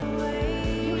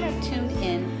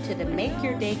to the Make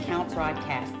Your Day Count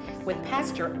broadcast with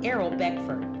Pastor Errol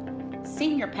Beckford,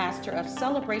 Senior Pastor of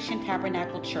Celebration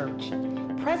Tabernacle Church,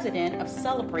 President of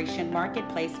Celebration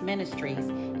Marketplace Ministries,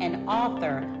 and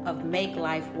author of Make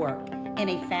Life Work in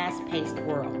a Fast-Paced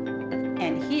World.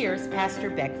 And here's Pastor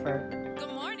Beckford.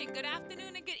 Good morning, good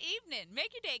afternoon, and good evening.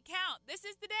 Make your day count. This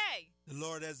is the day the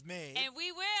Lord has made. and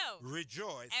we will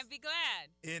Rejoice and be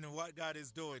glad. in what God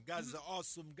is doing. God is an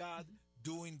awesome God,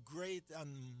 doing great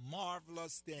and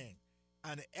marvelous things.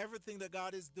 And everything that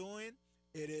God is doing,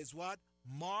 it is what?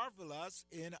 Marvelous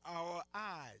in our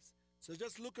eyes. So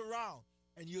just look around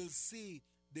and you'll see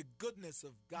the goodness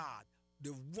of God,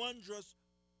 the wondrous,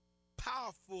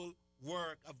 powerful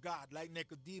work of God, like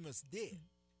Nicodemus did.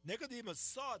 Nicodemus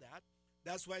saw that.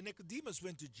 That's why Nicodemus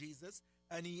went to Jesus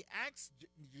and he asked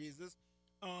Jesus,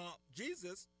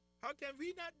 Jesus, how can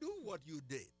we not do what you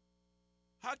did?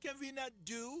 How can we not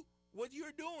do what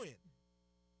you're doing?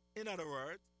 In other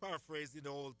words, paraphrasing the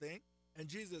whole thing, and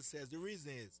Jesus says the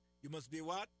reason is you must be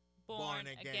what? Born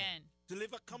again. To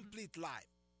live a complete life,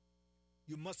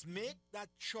 you must make that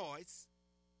choice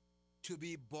to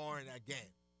be born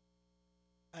again.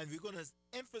 And we're going to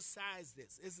emphasize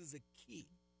this. This is a key.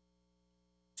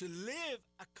 To live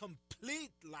a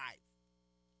complete life,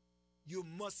 you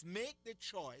must make the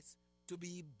choice to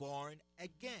be born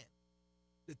again.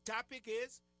 The topic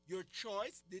is your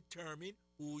choice determine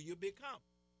who you become.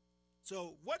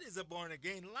 So what is a born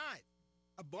again life?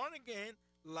 A born again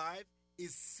life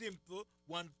is simple,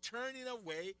 one turning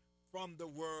away from the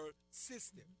world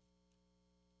system.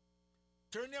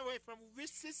 Turning away from which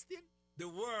system? The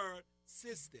world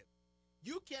system.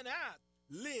 You cannot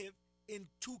live in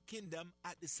two kingdoms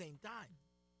at the same time.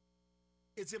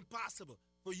 It's impossible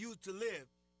for you to live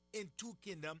in two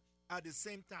kingdoms at the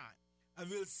same time. And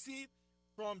we'll see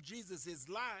from Jesus'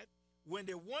 life, when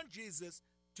they want Jesus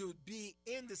to be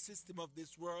in the system of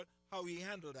this world, how he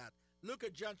handled that. Look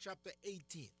at John chapter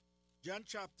 18. John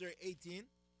chapter 18.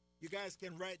 You guys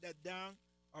can write that down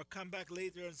or come back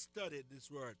later and study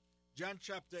this word. John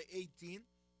chapter 18,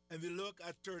 and we look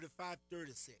at 35,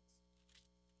 36.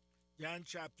 John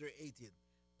chapter 18.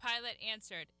 Pilate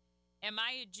answered, Am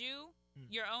I a Jew?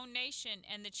 Your own nation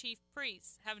and the chief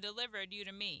priests have delivered you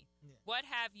to me. Yeah. What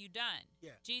have you done?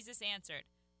 Yeah. Jesus answered,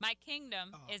 My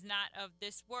kingdom is not of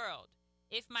this world.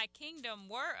 If my kingdom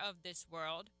were of this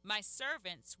world, my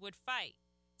servants would fight,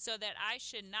 so that I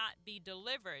should not be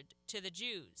delivered to the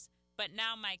Jews. But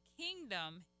now my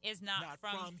kingdom is not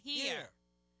from here.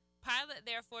 Pilate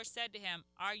therefore said to him,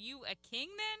 Are you a king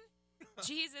then?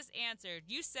 Jesus answered,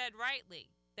 You said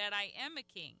rightly that I am a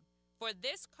king. For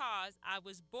this cause I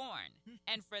was born,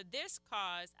 and for this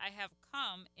cause I have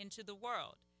come into the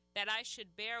world, that I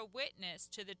should bear witness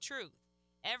to the truth.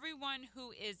 Everyone who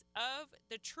is of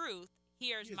the truth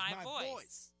hears my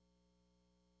voice.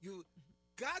 You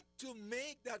got to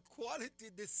make that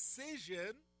quality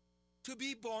decision to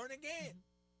be born again.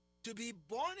 To be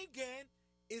born again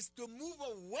is to move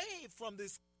away from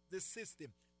this system,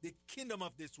 the kingdom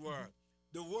of this world,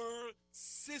 the world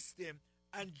system,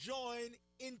 and join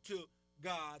into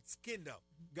God's kingdom,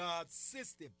 God's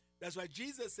system. That's why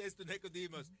Jesus says to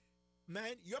Nicodemus,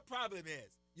 man, your problem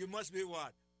is you must be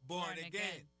what? Born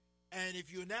again. And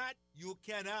if you're not, you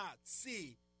cannot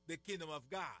see the kingdom of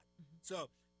God. So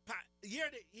here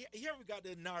we got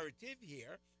the narrative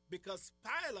here, because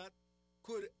Pilate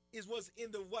was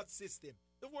in the what system?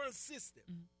 The world system.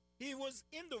 He was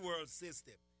in the world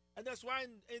system. And that's why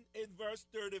in verse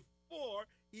 34,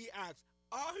 he asks,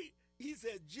 he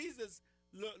said, Jesus,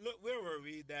 look, where were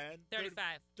we then?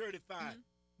 35. 35.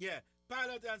 Yeah.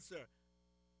 Pilate answered,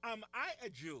 Am I a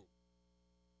Jew?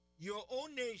 Your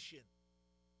own nation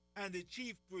and the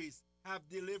chief priests have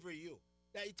delivered you.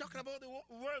 Now he's talking about the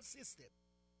world system.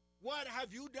 What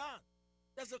have you done?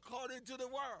 That's according to the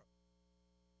world.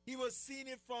 He was seeing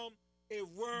it from a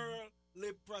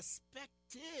worldly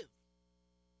perspective.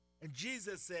 And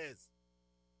Jesus says,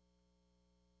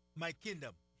 my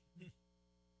kingdom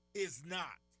is not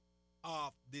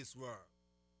of this world.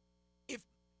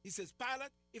 He says,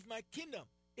 Pilate, if my kingdom,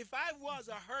 if I was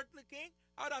a earthly king,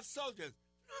 I'd have soldiers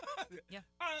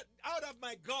out of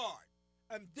my guard,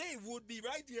 and they would be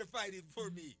right here fighting for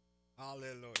me.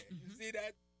 Hallelujah. You see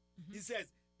that? He says,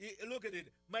 look at it.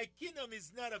 My kingdom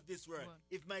is not of this world.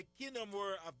 If my kingdom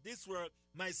were of this world,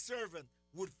 my servant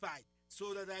would fight,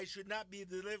 so that I should not be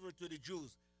delivered to the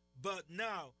Jews. But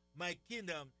now my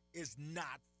kingdom is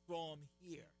not from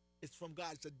here. It's from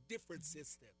God. It's a different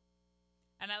system.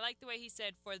 And I like the way he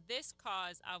said, For this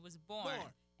cause I was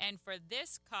born, and for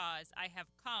this cause I have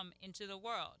come into the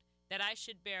world, that I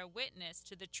should bear witness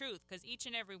to the truth. Because each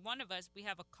and every one of us, we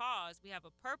have a cause, we have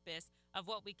a purpose of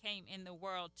what we came in the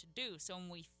world to do. So when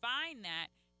we find that,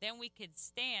 then we could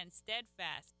stand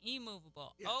steadfast,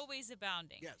 immovable, Yes. always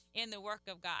abounding Yes. in the work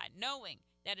of God, knowing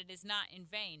that it is not in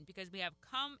vain, because we have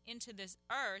come into this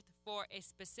earth for a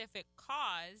specific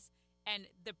cause, and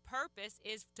the purpose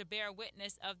is to bear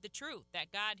witness of the truth,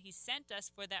 that God, he sent us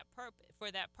for that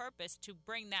purpose to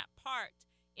bring that part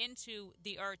into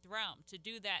the earth realm, to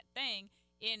do that thing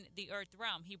in the earth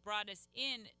realm. He brought us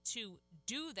in to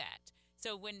do that.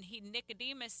 So when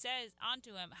Nicodemus says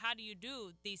unto him, how do you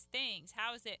do these things?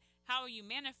 How are you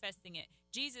manifesting it?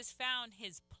 Jesus found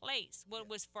his place, what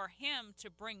was for him to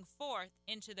bring forth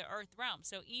into the earth realm.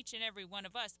 So each and every one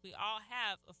of us, we all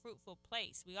have a fruitful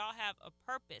place. We all have a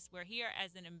purpose. We're here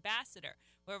as an ambassador.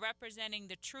 We're representing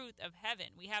the truth of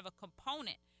heaven. We have a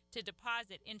component to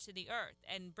deposit into the earth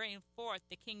and bring forth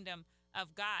the kingdom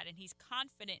of God. And he's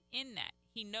confident in that.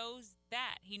 He knows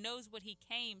that. He knows what he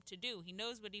came to do. He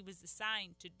knows what he was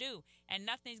assigned to do. And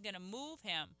nothing's going to move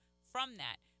him from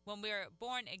that. When we're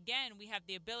born again, we have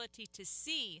the ability to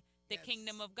see the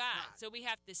kingdom of God. So we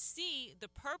have to see the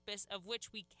purpose of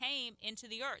which we came into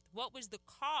the earth. What was the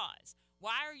cause?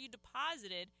 Why are you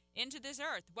deposited into this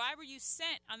earth? Why were you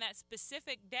sent on that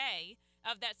specific day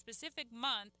of that specific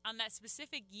month, on that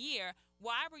specific year?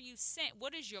 Why were you sent?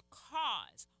 What is your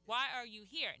cause? Why are you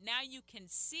here? Now you can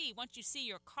see, once you see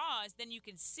your cause, then you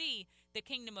can see the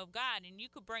kingdom of God, and you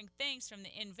could bring things from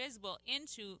the invisible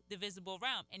into the visible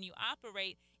realm, and you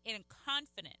operate in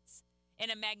confidence, in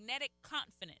a magnetic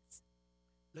confidence.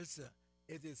 Listen,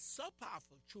 it is so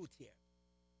powerful truth here.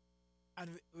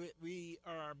 And we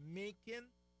are making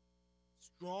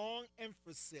strong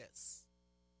emphasis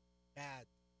that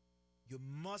you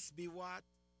must be what?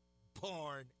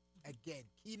 Born again.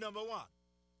 Key number one,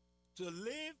 to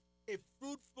live a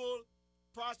fruitful,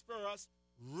 prosperous,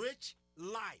 rich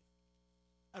life.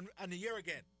 And here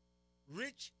again,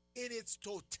 rich in its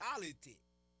totality,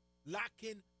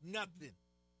 lacking nothing,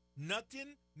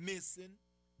 nothing missing,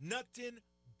 nothing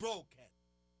broken.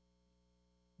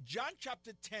 John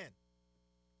chapter 10,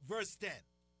 verse 10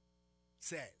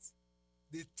 says,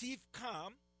 the thief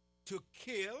come to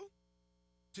kill,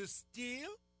 to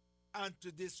steal, and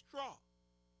to destroy.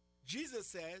 Jesus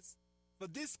says, for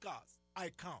this cause I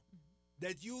come,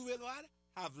 that you will what?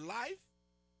 Have life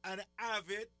and have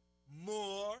it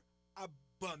more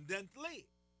abundantly.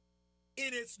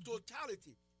 In its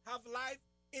totality. Have life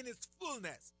in its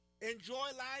fullness. Enjoy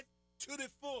life to the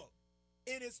full.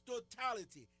 In its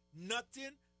totality.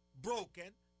 Nothing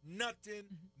broken, nothing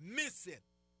missing.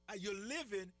 And you're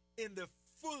living in the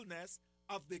fullness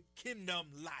of the kingdom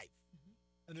life.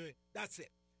 Anyway, that's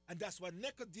it. And that's what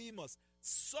Nicodemus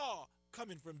saw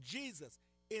coming from Jesus.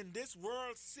 In this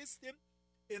world system,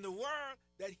 in the world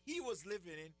that he was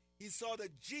living in, he saw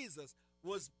that Jesus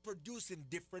was producing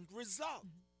different results.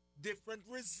 Different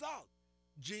results.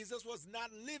 Jesus was not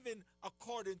living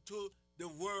according to the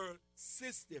world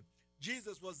system.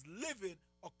 Jesus was living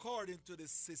according to the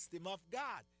system of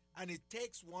God. And it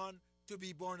takes one to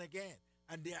be born again.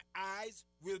 And their eyes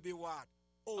will be what?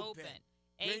 Open.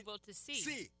 Able to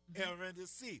see. Able to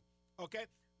see. Okay?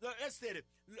 Let's say it.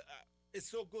 It's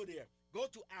so good here. Go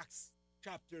to Acts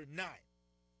chapter 9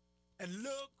 and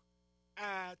look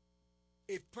at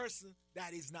a person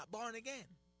that is not born again.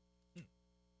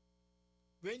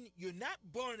 When you're not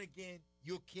born again,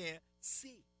 you can't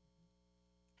see.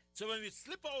 So when we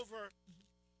slip over,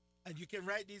 and you can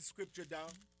write this scripture down,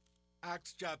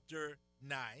 Acts chapter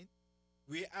 9,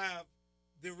 we have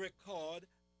the record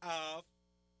of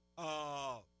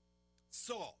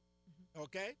Saul,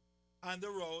 okay, on the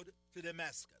road to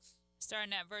Damascus.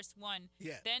 Starting at verse 1.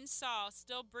 Yes. Then Saul,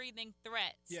 still breathing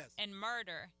threats Yes. and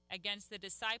murder against the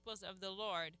disciples of the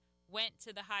Lord, went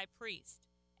to the high priest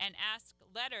and asked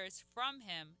letters from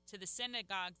him to the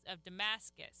synagogues of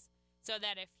Damascus, so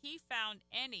that if he found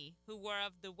any who were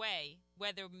of the way,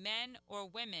 whether men or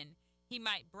women, he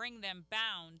might bring them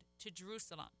bound to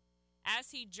Jerusalem.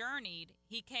 As he journeyed,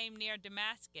 he came near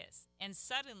Damascus, and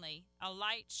suddenly a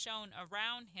light shone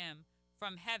around him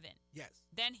from heaven. Yes.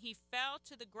 Then he fell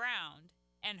to the ground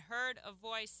and heard a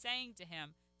voice saying to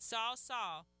him, Saul,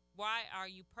 Saul, why are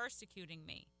you persecuting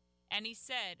me? And he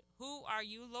said, Who are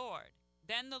you, Lord?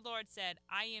 Then the Lord said,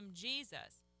 I am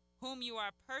Jesus, whom you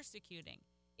are persecuting.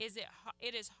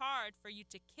 It is hard for you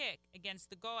to kick against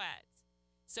the goads.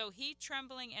 So he,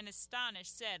 trembling and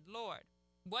astonished, said, Lord,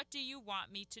 what do you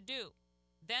want me to do?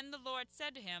 Then the Lord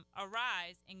said to him,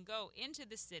 Arise and go into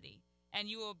the city, and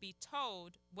you will be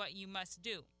told what you must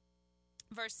do.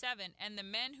 Verse 7, And the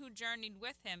men who journeyed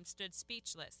with him stood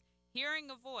speechless, hearing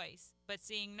a voice, but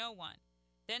seeing no one.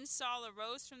 Then Saul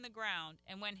arose from the ground,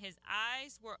 and when his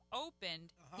eyes were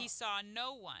opened, he saw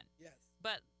no one. Yes.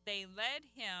 But they led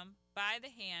him by the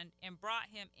hand and brought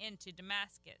him into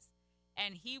Damascus.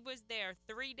 And he was there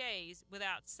 3 days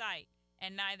without sight,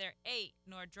 and neither ate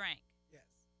nor drank. Yes.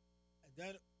 And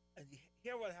then, and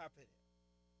hear what happened.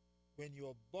 When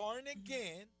you're born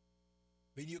again,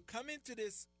 when you come into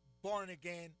this born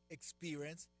again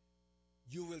experience,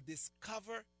 you will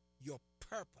discover your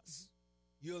purpose.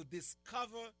 You'll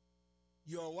discover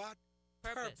your what?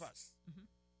 Purpose.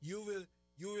 You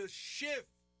will shift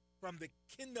from the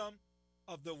kingdom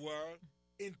of the world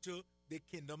into the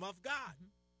kingdom of God.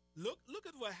 Look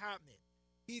at what happened.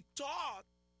 He thought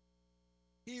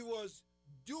he was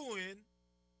doing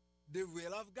the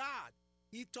will of God.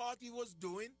 He thought he was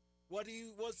doing what he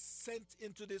was sent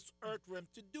into this earth realm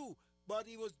to do. But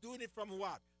he was doing it from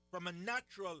what? From a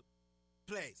natural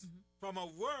place, from a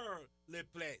worldly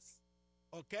place.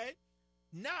 Okay?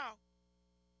 Now,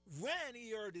 when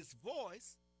he heard his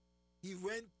voice, he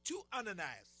went to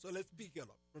Ananias. So let's pick it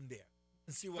up from there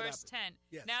and see what Verse happened.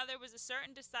 10. Yes. Now there was a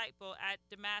certain disciple at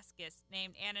Damascus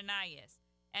named Ananias,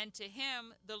 and to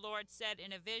him the Lord said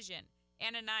in a vision,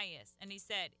 Ananias. And he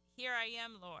said, Here I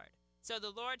am, Lord. So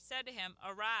the Lord said to him,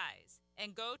 Arise,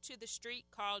 and go to the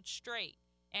street called Straight,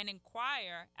 and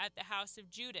inquire at the house of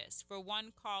Judas for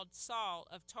one called Saul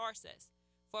of Tarsus.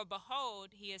 For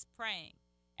behold, he is praying.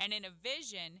 And in a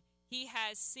vision he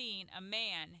has seen a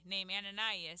man named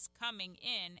Ananias coming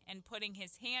in and putting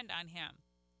his hand on him,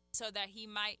 so that he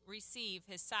might receive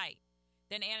his sight.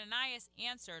 Then Ananias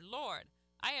answered, Lord,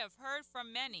 I have heard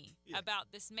from many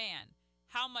about this man,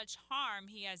 how much harm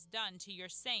he has done to your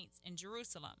saints in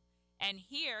Jerusalem. And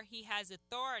here he has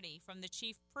authority from the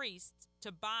chief priests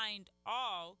to bind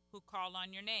all who call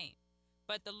on your name.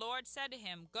 But the Lord said to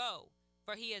him, Go,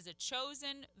 for he is a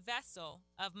chosen vessel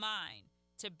of mine,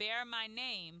 to bear my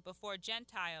name before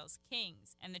Gentiles,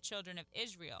 kings, and the children of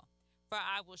Israel. For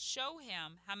I will show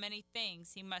him how many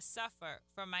things he must suffer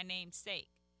for my name's sake.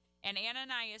 And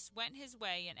Ananias went his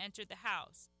way and entered the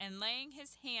house. And laying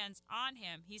his hands on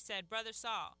him, he said, Brother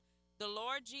Saul, the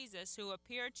Lord Jesus, who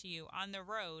appeared to you on the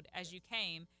road as you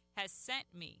came, has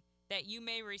sent me, that you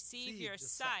may receive your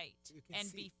sight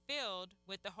and be filled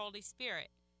with the Holy Spirit.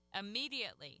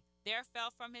 Immediately there fell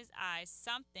from his eyes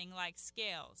something like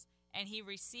scales, and he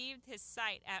received his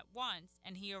sight at once,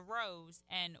 and he arose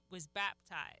and was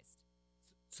baptized.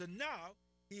 So now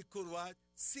he could what?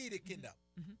 See the kingdom.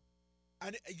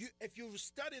 And if you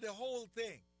study the whole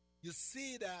thing, you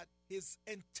see that his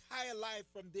entire life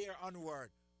from there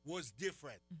onward was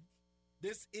different.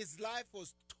 His life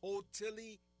was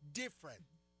totally different.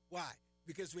 Why?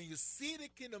 Because when you see the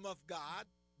kingdom of God,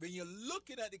 when you're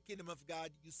looking at the kingdom of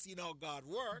God, you see how God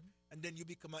works, and then you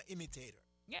become an imitator.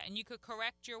 Yeah, and you could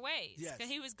correct your ways. Yes.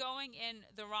 Because he was going in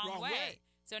the wrong way.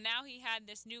 So now he had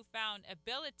this newfound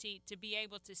ability to be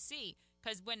able to see.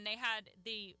 Because when they had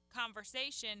the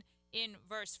conversation in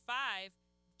verse 5,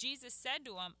 Jesus said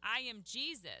to him, I am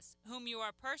Jesus, whom you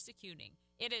are persecuting.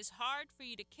 It is hard for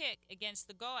you to kick against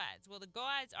the goads. Well, the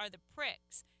goads are the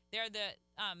pricks. They're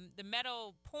the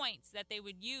metal points that they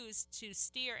would use to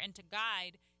steer and to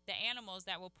guide the animals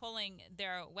that were pulling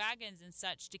their wagons and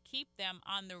such to keep them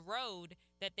on the road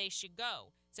that they should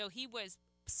go. So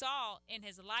Saul, in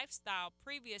his lifestyle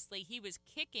previously, he was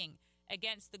kicking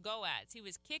against the goads. He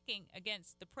was kicking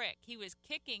against the prick. He was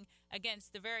kicking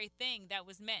against the very thing that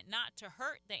was meant not to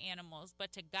hurt the animals,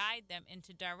 but to guide them and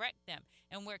to direct them.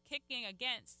 And we're kicking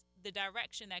against the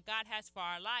direction that God has for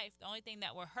our life. The only thing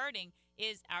that we're hurting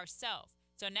is ourselves.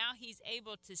 So now he's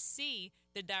able to see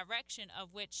the direction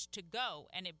of which to go,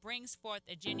 and it brings forth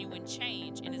a genuine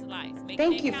change in his life.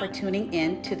 Thank you for tuning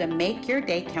in to the Make Your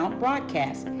Day Count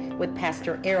broadcast with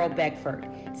Pastor Errol Beckford,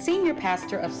 Senior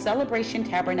Pastor of Celebration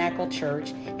Tabernacle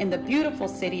Church in the beautiful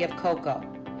city of Cocoa.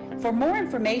 For more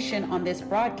information on this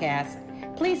broadcast,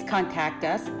 please contact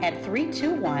us at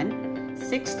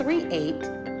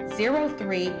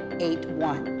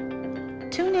 321-638-0381.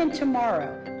 Tune in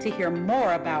tomorrow to hear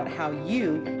more about how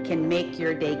you can make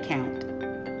your day count.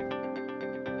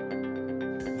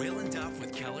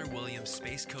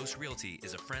 Space Coast Realty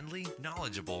is a friendly,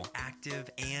 knowledgeable, active,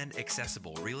 and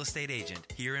accessible real estate agent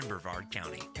here in Brevard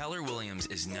County. Keller Williams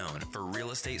is known for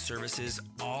real estate services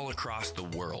all across the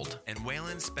world, and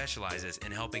Whalen specializes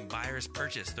in helping buyers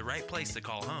purchase the right place to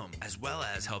call home, as well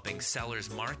as helping sellers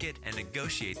market and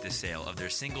negotiate the sale of their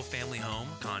single-family home,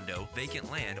 condo, vacant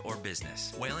land, or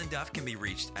business. Whalen Duff can be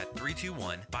reached at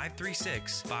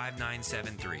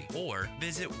 321-536-5973 or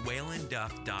visit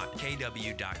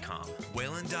whalenduff.kw.com.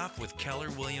 Whalen Duff with Keller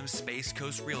Williams Space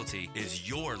Coast Realty is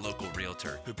your local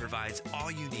realtor who provides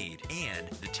all you need and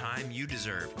the time you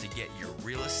deserve to get your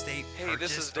real estate Hey, purchased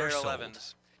this is or Daryl sold.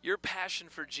 Evans. Your passion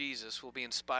for Jesus will be inspired